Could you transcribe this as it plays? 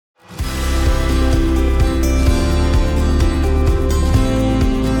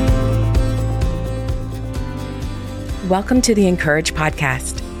Welcome to the Encourage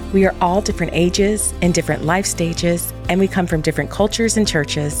podcast. We are all different ages and different life stages, and we come from different cultures and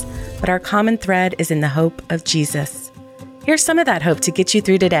churches, but our common thread is in the hope of Jesus. Here's some of that hope to get you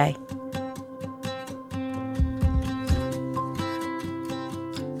through today.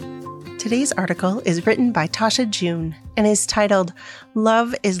 Today's article is written by Tasha June and is titled,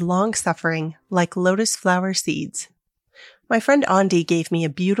 Love is Long-Suffering Like Lotus Flower Seeds. My friend Andi gave me a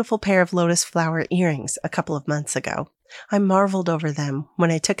beautiful pair of lotus flower earrings a couple of months ago. I marveled over them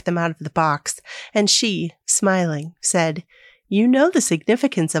when I took them out of the box, and she, smiling, said, "You know the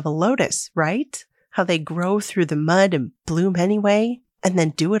significance of a lotus, right? How they grow through the mud and bloom anyway, and then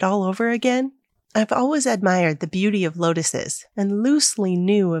do it all over again?" I've always admired the beauty of lotuses and loosely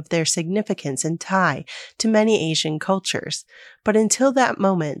knew of their significance and tie to many Asian cultures, but until that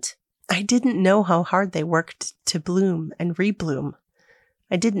moment, I didn't know how hard they worked to bloom and rebloom.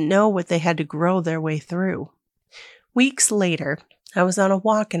 I didn't know what they had to grow their way through. Weeks later, I was on a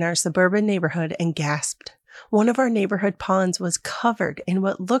walk in our suburban neighborhood and gasped. One of our neighborhood ponds was covered in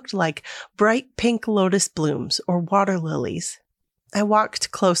what looked like bright pink lotus blooms or water lilies. I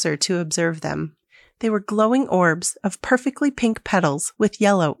walked closer to observe them. They were glowing orbs of perfectly pink petals with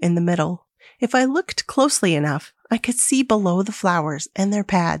yellow in the middle. If I looked closely enough, I could see below the flowers and their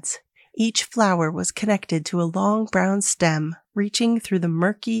pads. Each flower was connected to a long brown stem reaching through the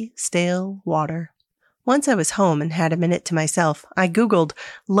murky, stale water. Once I was home and had a minute to myself, I Googled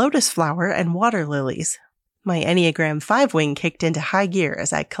lotus flower and water lilies. My Enneagram 5 wing kicked into high gear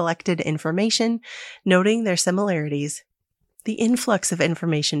as I collected information, noting their similarities. The influx of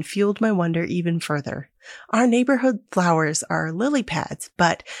information fueled my wonder even further. Our neighborhood flowers are lily pads,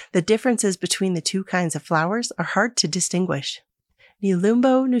 but the differences between the two kinds of flowers are hard to distinguish.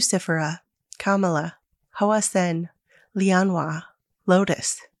 Nilumbo nucifera, Kamala, Hoasen, Lianhua,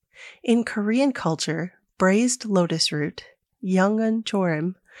 lotus. In Korean culture, braised lotus root, Yeongun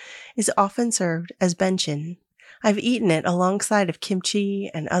chorim, is often served as benchin. I've eaten it alongside of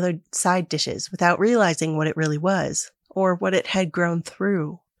kimchi and other side dishes without realizing what it really was, or what it had grown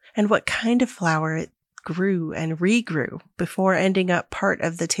through, and what kind of flower it grew and regrew before ending up part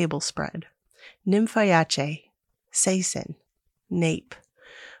of the table spread. Nymphaeaceae, seisin, nape,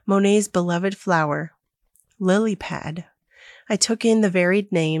 Monet's beloved flower, lily pad. I took in the varied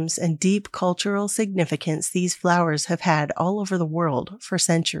names and deep cultural significance these flowers have had all over the world for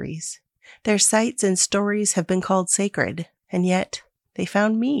centuries. Their sites and stories have been called sacred, and yet they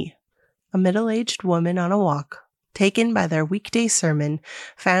found me, a middle-aged woman on a walk, taken by their weekday sermon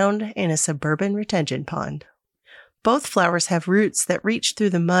found in a suburban retention pond. Both flowers have roots that reach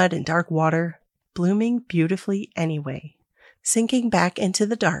through the mud and dark water, blooming beautifully anyway, sinking back into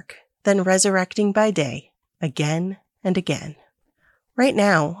the dark, then resurrecting by day, again and again. Right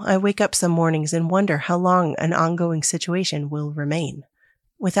now, I wake up some mornings and wonder how long an ongoing situation will remain.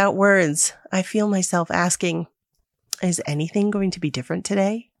 Without words, I feel myself asking, is anything going to be different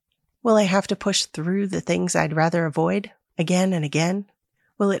today? Will I have to push through the things I'd rather avoid again and again?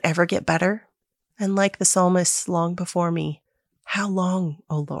 Will it ever get better? And like the psalmists long before me, how long,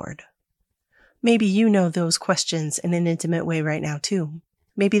 O Lord? Maybe you know those questions in an intimate way right now too.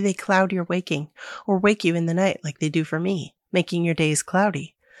 Maybe they cloud your waking or wake you in the night like they do for me, making your days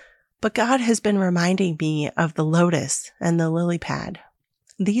cloudy. But God has been reminding me of the lotus and the lily pad.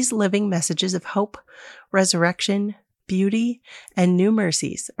 These living messages of hope, resurrection, beauty, and new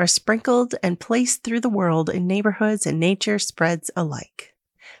mercies are sprinkled and placed through the world in neighborhoods and nature spreads alike.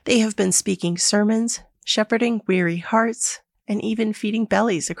 They have been speaking sermons, shepherding weary hearts, and even feeding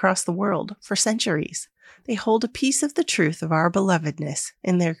bellies across the world for centuries. They hold a piece of the truth of our belovedness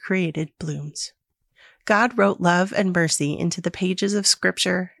in their created blooms. God wrote love and mercy into the pages of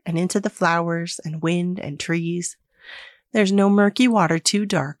Scripture and into the flowers and wind and trees. There's no murky water too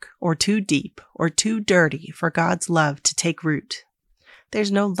dark or too deep or too dirty for God's love to take root.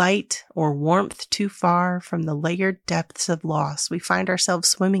 There's no light or warmth too far from the layered depths of loss we find ourselves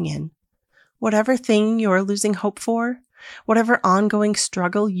swimming in. Whatever thing you're losing hope for, whatever ongoing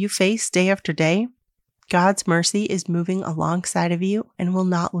struggle you face day after day, God's mercy is moving alongside of you and will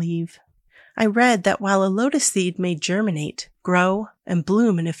not leave. I read that while a lotus seed may germinate, grow, and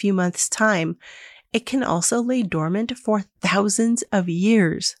bloom in a few months' time, it can also lay dormant for thousands of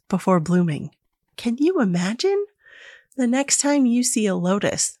years before blooming. Can you imagine? The next time you see a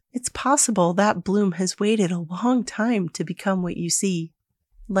lotus, it's possible that bloom has waited a long time to become what you see.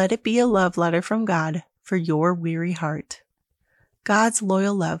 Let it be a love letter from God for your weary heart. God's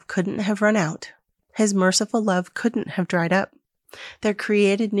loyal love couldn't have run out. His merciful love couldn't have dried up. They're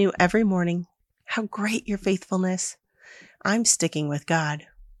created new every morning. How great your faithfulness. I'm sticking with God.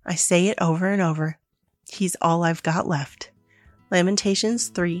 I say it over and over. He's all I've got left. Lamentations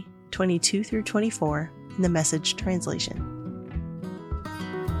 3:22-24 in the Message translation.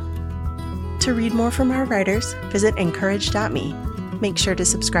 To read more from our writers, visit encourage.me. Make sure to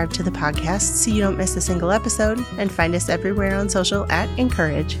subscribe to the podcast so you don't miss a single episode, and find us everywhere on social at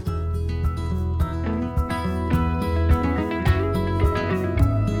Encourage.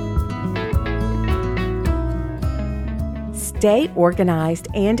 Stay organized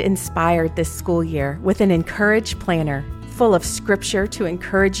and inspired this school year with an Encourage planner full of scripture to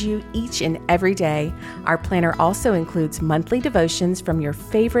encourage you each and every day. Our planner also includes monthly devotions from your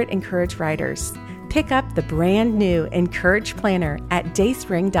favorite Encourage writers. Pick up the brand new Encourage planner at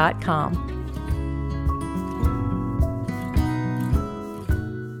dayspring.com.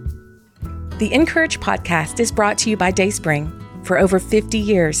 The Encourage podcast is brought to you by Dayspring. For over 50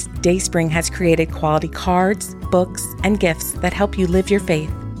 years, Dayspring has created quality cards, books, and gifts that help you live your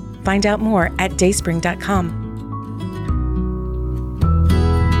faith. Find out more at dayspring.com.